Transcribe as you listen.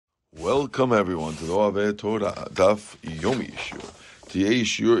Welcome everyone to the Oaveh Torah Daf Yomi Shiur. Today's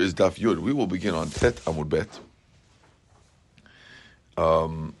Shiur is Daf Yud. We will begin on Tet Amud Bet.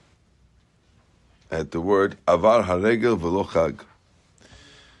 At the word Avar Haregel V'lo Chag.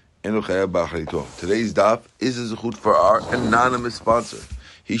 Eno Chayav B'Acharito. Today's Daf is a zechut for our anonymous sponsor.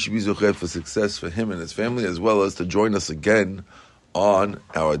 He should be zochet for success for him and his family, as well as to join us again on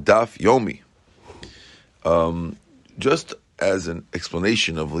our Daf Yomi. Just as an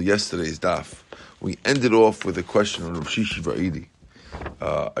explanation of yesterday's daf, we ended off with a question on Rav Shishi Va'idi.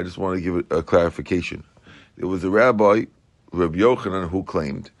 I just want to give it a clarification. There was a rabbi, Rabbi Yochanan, who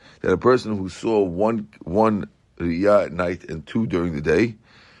claimed that a person who saw one riyah at night and two during the day,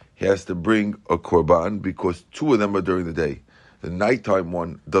 he has to bring a korban because two of them are during the day. The nighttime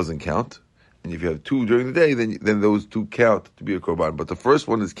one doesn't count, and if you have two during the day, then those two count to be a korban. But the first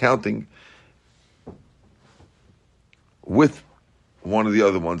one is counting with one of the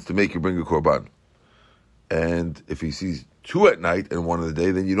other ones to make you bring a korban. And if he sees two at night and one of the day,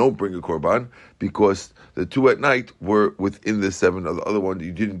 then you don't bring a korban because the two at night were within the seven of the other one.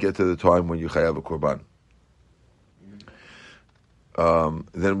 You didn't get to the time when you chayav a korban.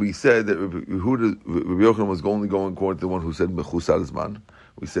 Then we said that Rabbi Yochanan was only going according to the one who said mechusar zman.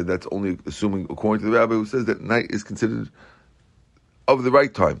 We said that's only assuming according to the rabbi who says that night is considered of the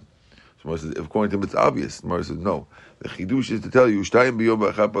right time. So Mara says, if according to him it's obvious. Mara says, no. The chidush is to tell you,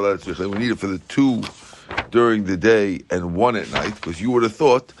 we need it for the two during the day and one at night, because you would have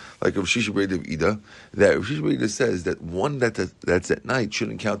thought, like Rav Shisha B'Rei of Ida, that Rav Shisha B'Rei says that one that's at night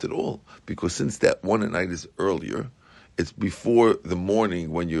shouldn't count at all, because since that one at night is earlier, it's before the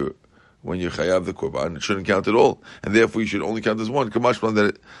morning when you're chayav the korban, it shouldn't count at all, and therefore you should only count as one. Kamashman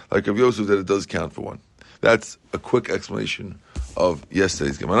that like Rav Yosef, that it does count for one. That's a quick explanation of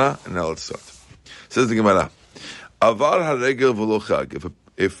yesterday's Gemara, and now let's start. Says the Gemara, Avar haregel v'lo chag.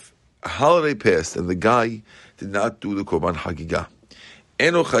 If a holiday passed and the guy did not do the korban hagigah,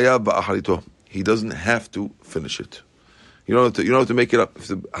 eno chayav ba'acharito. He doesn't have to finish it. You don't have to make it up. If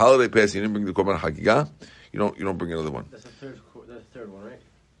the holiday passed and you didn't bring the korban hagigah, you don't bring another one. That's the third one, right?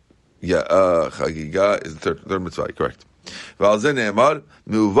 Yeah, hagigah is the third mitzvah, correct. V'al zeh ne'emar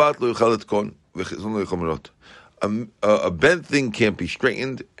meuvat lo yuchal etkon v'chizon lo yuchal merot. A bent thing can't be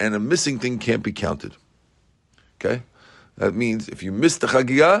straightened, and a missing thing can't be counted. Okay? That means if you miss the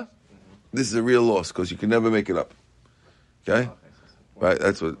chagigah, this is a real loss, because you can never make it up. Okay? Right?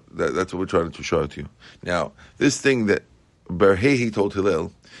 That's what we're trying to show to you. Now, this thing that Barhehi told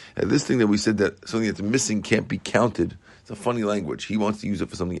Hillel, and this thing that we said that something that's missing can't be counted, it's a funny language. He wants to use it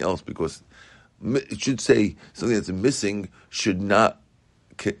for something else, because it should say something that's missing cannot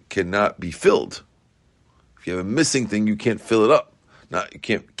be filled. If you have a missing thing, you can't fill it up. You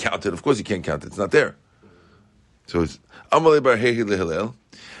can't count it. Of course you can't count it. It's not there. So it's Amalei Bar Hehi LeHillel.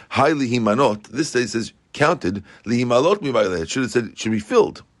 Hai lihimanot. This says counted. Lihimalot mi'bayileh. It should have said it should be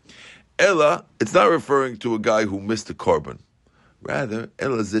filled. Ella, it's not referring to a guy who missed a korban. Rather,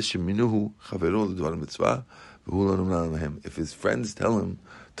 Ella zeh sheminuhu chavero l'dvar mitzvah v'hu lo nomna lahem. If his friends tell him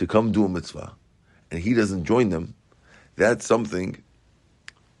to come do a mitzvah and he doesn't join them, that's something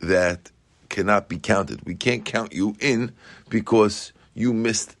that cannot be counted. We can't count you in because you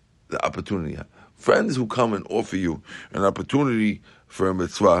missed the opportunity. Friends who come and offer you an opportunity for a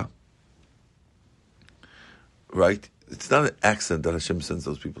mitzvah, right? It's not an accident that Hashem sends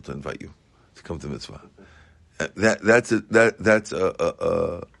those people to invite you to come to mitzvah. It's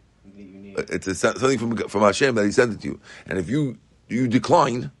something from Hashem that He sent it to you. And if you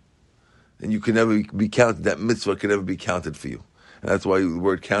decline, then you can never be counted. That mitzvah can never be counted for you. And that's why the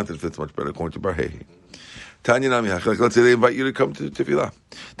word counted fits much better, according to Barhehi. Tanya Nami Hachi. Like, let's say they invite you to come to Tefillah.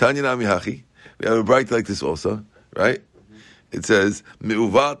 Tanya Nami Hachi. We have a bright like this also, right? It says,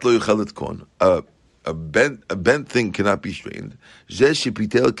 Me'uvat lo yuchal etkon. A bent thing cannot be straightened. Zeh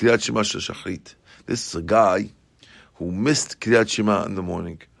shepitel kriyat shema shel shachrit. This is a guy who missed kriyat shema in the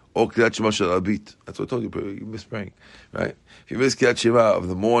morning. Or kriyat shema shel arbit. That's what I told you, you missed praying, right? If you miss kriyat shema of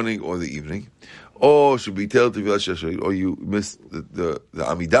the morning or the evening, or should be tell Tevilah Shachrit, or you miss the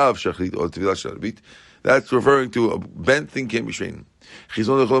Amidah of Shachrit or Tevilah Sharbit, that's referring to a bent thing can't be straightened. Again,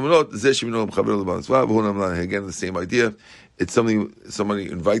 the same idea. It's something somebody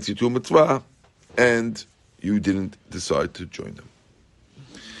invites you to a mitzvah, and you didn't decide to join them.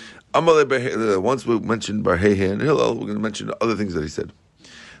 Once we mentioned Barhehi and Hillel, we're going to mention other things that he said.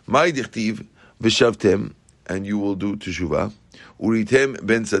 My dichtiv v'shavtem, and you will do teshuvah. Uritem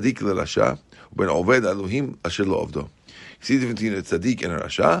ben tzadik l'rasha. When Oved Elohim Asher Lo Ovdo. You see the difference between a tzaddik and a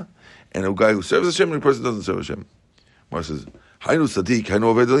rasha, and a guy who serves Hashem and a person who doesn't serve Hashem. Mar says, Hainu tzaddik,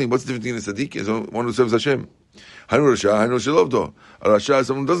 Hainu Oved Elohim. What's the difference between a tzaddik and one who serves Hashem? Hanu Rasha, Hanu Shalovdo. A Rasha is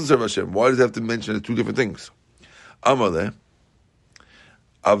someone who doesn't serve Hashem. Why does it have to mention two different things? Amale,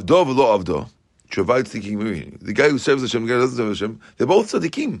 Avdo v'lo Avdo. Travait tzadikim. The guy who serves Hashem, the guy who doesn't serve Hashem, they're both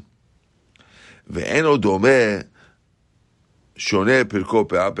tzadikim. Ve'eno domeh shoneh pirko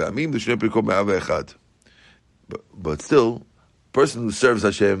pe'ah pe'amim v'shoneh pirko pe'ah ve'echad. But still, a person who serves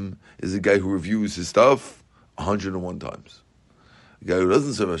Hashem is a guy who reviews his stuff 101 times. The guy who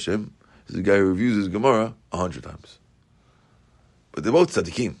doesn't serve Hashem is a guy who reviews his Gemara 100 times. But they're both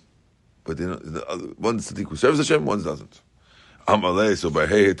tzaddikim. But one's tzaddik who serves Hashem, one doesn't. Amalei, so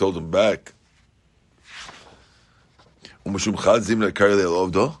Barhei told him back.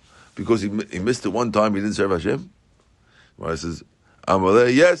 Because he missed it one time, he didn't serve Hashem. Where it says,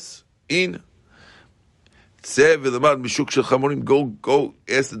 Amalei, yes, in. Go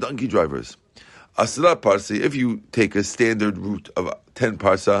ask the donkey drivers. Asra parsa, if you take a standard route of 10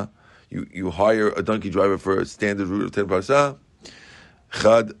 parsa, you hire a donkey driver for a standard route of 10 parsa,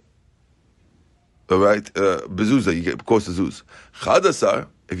 chad, right, bezuzah, you get cost of zuz. Chad asar,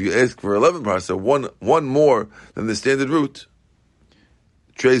 if you ask for 11 parsa, one more than the standard route,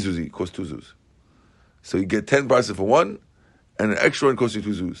 trei zuzi, costs 2 zuz. So you get 10 parsa for one, and an extra one costs you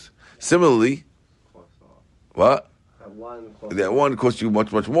 2 zuz. Similarly, what? That one costs you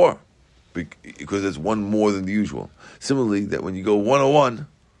much, much more. Because it's one more than the usual. Similarly, that when you go 101,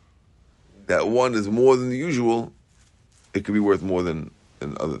 that one is more than the usual, it could be worth more than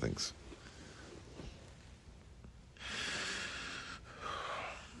other things.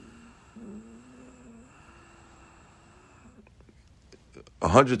 A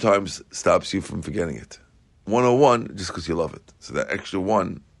 100 times stops you from forgetting it. 101, just because you love it. So that extra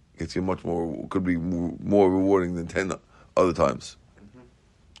one gets you much more, could be more rewarding than 10 other times.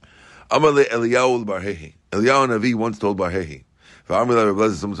 Amale Eliyahu Barhehi. Eliyahu Navi once told Barhehi.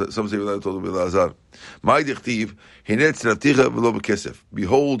 Some say that told Elazar. My dichtiv, hinet tzraticha v'lo b'kesef.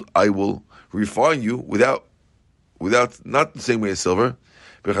 Behold, I will refine you without not the same way as silver.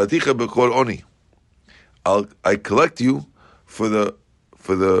 B'chaticha b'kol oni. I collect you for the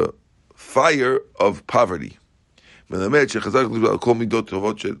fire of poverty. Hashem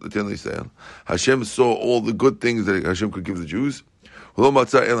saw all the good things that Hashem could give the Jews.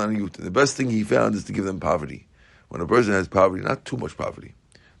 The best thing he found is to give them poverty. When a person has poverty, not too much poverty,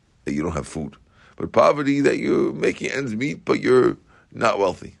 that you don't have food, but poverty that you're making ends meet, but you're not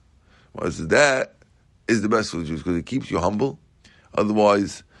wealthy. That is the best for the Jews, because it keeps you humble.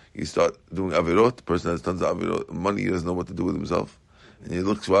 Otherwise, you start doing avirot. The person has tons of avirot, money, he doesn't know what to do with himself. And he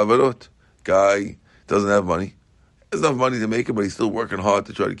looks for avirot. Guy doesn't have money. Has enough money to make it, but he's still working hard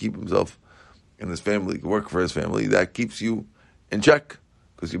to try to keep himself and his family, work for his family. That keeps you in check,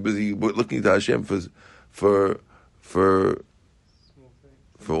 because you're busy looking to Hashem for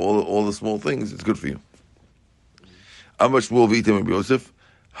all the small things. It's good for you. Amash Shmuel v'item Rabbi Yosef,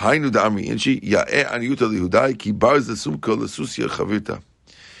 Hainu da'amri inchi ya'e aniyuta lihudai ki barz lesumka lesusia chavirta.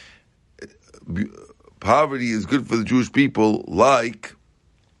 Poverty is good for the Jewish people like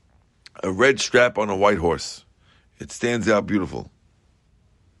a red strap on a white horse. It stands out beautiful.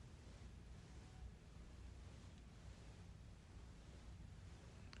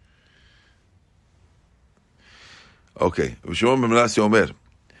 Okay. What does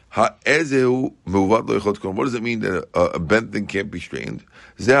it mean that a bent thing can't be straightened?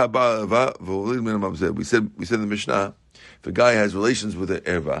 We said in the Mishnah, if a guy has relations with an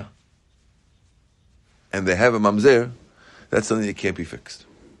erva and they have a mamzer, that's something that can't be fixed.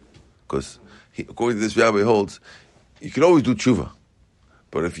 Because according to this rabbi holds, you can always do tshuva.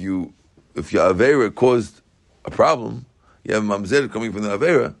 But if your avera caused a problem, you have a mamzer coming from the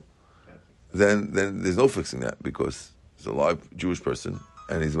avera, then there's no fixing that, because he's a live Jewish person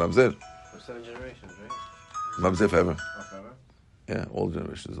and he's a mamzer. For 7 generations, right? Mamzer forever. Oh, forever? Yeah, all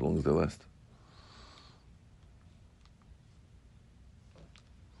generations, as long as they last.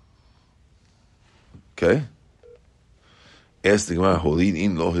 Okay. Ask the Gemara, Holid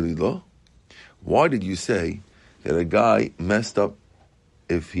in lo hilid lo? Why did you say that a guy messed up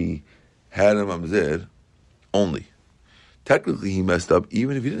if he had a mamzer only? Technically, he messed up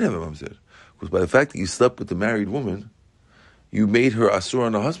even if he didn't have a mamzer. Because by the fact that you slept with the married woman, you made her asur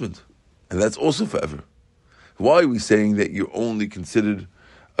on her husband. And that's also forever. Why are we saying that you're only considered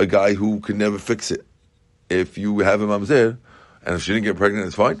a guy who can never fix it? If you have a mamzer, and if she didn't get pregnant,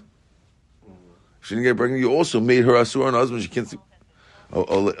 it's fine. If she didn't get pregnant, you also made her asur on her husband. She can't.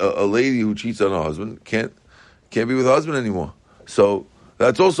 A lady who cheats on her husband can't be with her husband anymore. So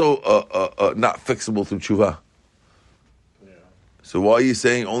that's also not fixable through tshuva. So why are you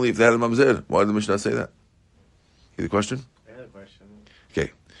saying only if they had a mamzer? Why did the Mishnah say that? You have a question? I had a question.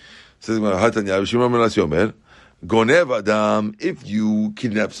 Okay. Says Gonev Adam, if you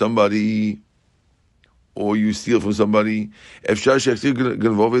kidnap somebody or you steal from somebody, you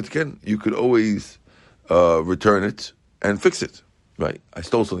could always return it and fix it. Right? I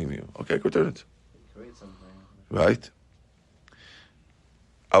stole something from you. Okay, return it. Create something. Right?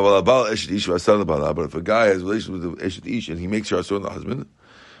 But if a guy has relations with the Eshet Ish and he makes her asur on the husband,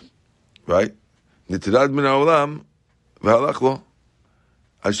 right?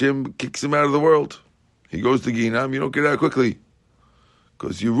 Hashem kicks him out of the world. He goes to Ginam, you don't get out quickly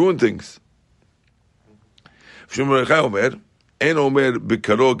because you ruin things.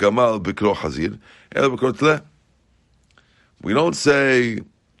 We don't say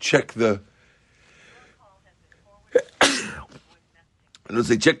check the let's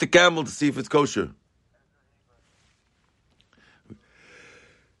say check the camel to see if it's kosher.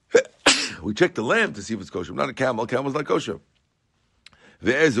 We check the lamb to see if it's kosher. Not a camel. Camel's not kosher.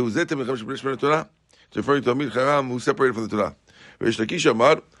 It's referring to Amir Charam who separated from the Torah. Rish Lakish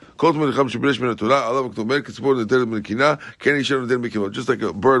Amar, just like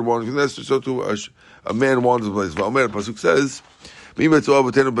a bird wandering from the nest, so too a man wanders from the place. Pasuk says, but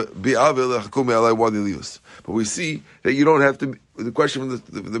we see that you don't have to. The question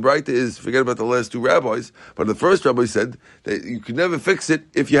from the Braita is, forget about the last two rabbis, but the first rabbi said that you could never fix it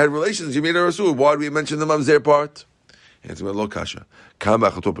if you had relations. You made a rasur. Why do we mention the mamzer part? Answer lo kasha.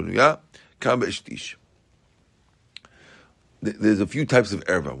 There's a few types of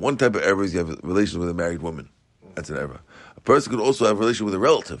erva. One type of erva is you have relations with a married woman. That's an erva. A person could also have a relation with a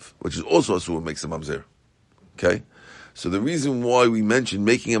relative, which is also a surah, makes a mamzer. Okay? So the reason why we mentioned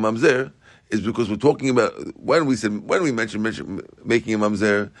making a mamzer is because we're talking about, when we mention making a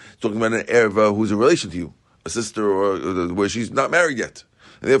mamzer, talking about an erva who's a relation to you, a sister or where she's not married yet.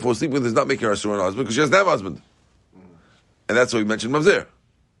 And therefore sleeping with her is not making her a surah on her husband because she doesn't have a husband. And that's why we mentioned mamzer.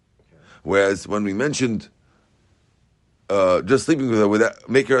 Whereas when we mentioned just sleeping with her without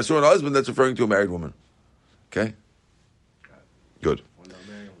making her a surah on her husband, that's referring to a married woman. Okay? Good.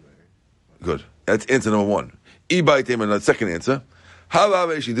 Good. That's answer number one. And second answer.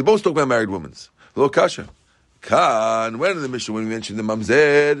 They both talk about married women. Lo kasha. Kan, when in the Mishnah, when we mentioned the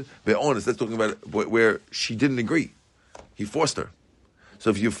mamzer, be honest, that's talking about where she didn't agree. He forced her. So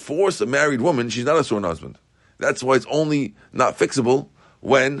if you force a married woman, she's not a surah on her husband. That's why it's only not fixable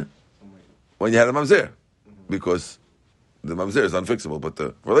when you had a mamzer. Because the mamzer is unfixable, but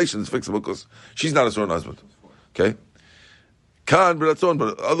the relation is fixable because she's not a surah on her husband. Okay? Kan, but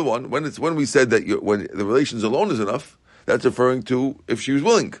the other one, when we said that when the relations alone is enough, that's referring to if she was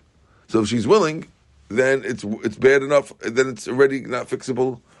willing. So if she's willing, then it's bad enough, then it's already not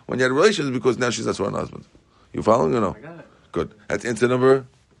fixable when you had relations because now she's not surah on her husband. You following or no? I got it. Good. That's answer number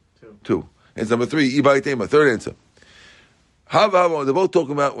two. Answer number three, Ibai Tema, third answer. They're both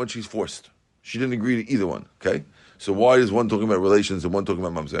talking about when she's forced. She didn't agree to either one. Okay? So why is one talking about relations and one talking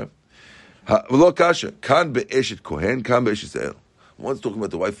about mamzer? Kan be'eshet kohen, kan be'eshet se'el. One's talking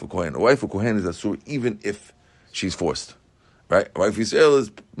about the wife of kohen. The wife of kohen is asur even if she's forced. Right? A wife of Yisrael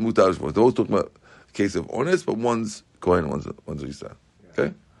is mutar is forced. They're both talking about the case of honest, but one's kohen, one's Yisrael.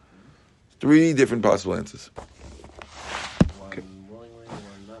 Okay? Three different possible answers. Okay. One willingly,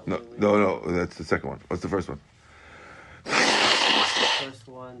 one not willingly. No, that's the second one. What's the first one? The first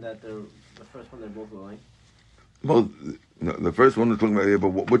one they're both willing. Well, no, the first one is talking about here,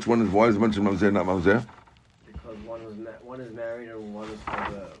 but which one is, why is it mentioned mamzer, not mamzer? Because one is married and one is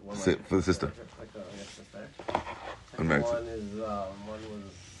for the sister. Like the sister. Unmarried. One is one was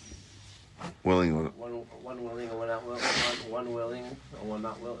willing. One willing and one not willing. One willing and one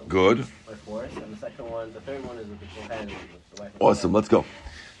not willing. Good. By force. And the third one is with the kohen, the wife. Awesome. Let's go.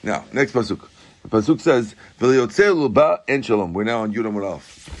 Now, next pasuk. The pasuk says, "V'liyotzei luba en shalom." We're now on Yudam Rav.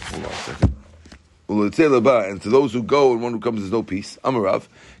 Hold on a second. V'liyotzei luba, and to those who go and one who comes, there's no peace. Amarav.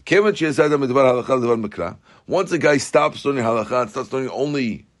 Kevan she'esadam edvar halacha edvar mikra. Once a guy stops learning halacha and starts learning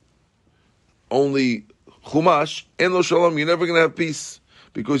only chumash, en lo shalom, you're never going to have peace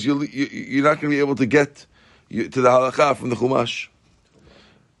because you're not going to be able to get to the halacha from the chumash.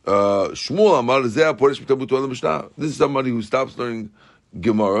 Shmuel Amar zeh poresh mitabutu al mishnah. This is somebody who stops learning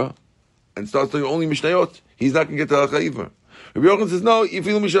Gemara and starts learning only Mishnayot. He's not going to get to halacha either. Rabbi Yochanan says no.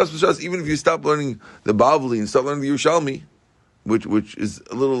 Even if you stop learning the Bavli and start learning the Yerushalmi, which is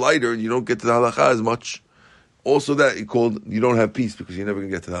a little lighter, and you don't get to the halacha as much. Also, that you don't have peace because you're never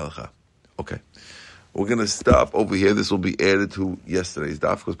going to get to the halacha. Okay, we're going to stop over here. This will be added to yesterday's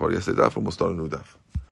daf because part of yesterday's daf, and we'll start a new daf.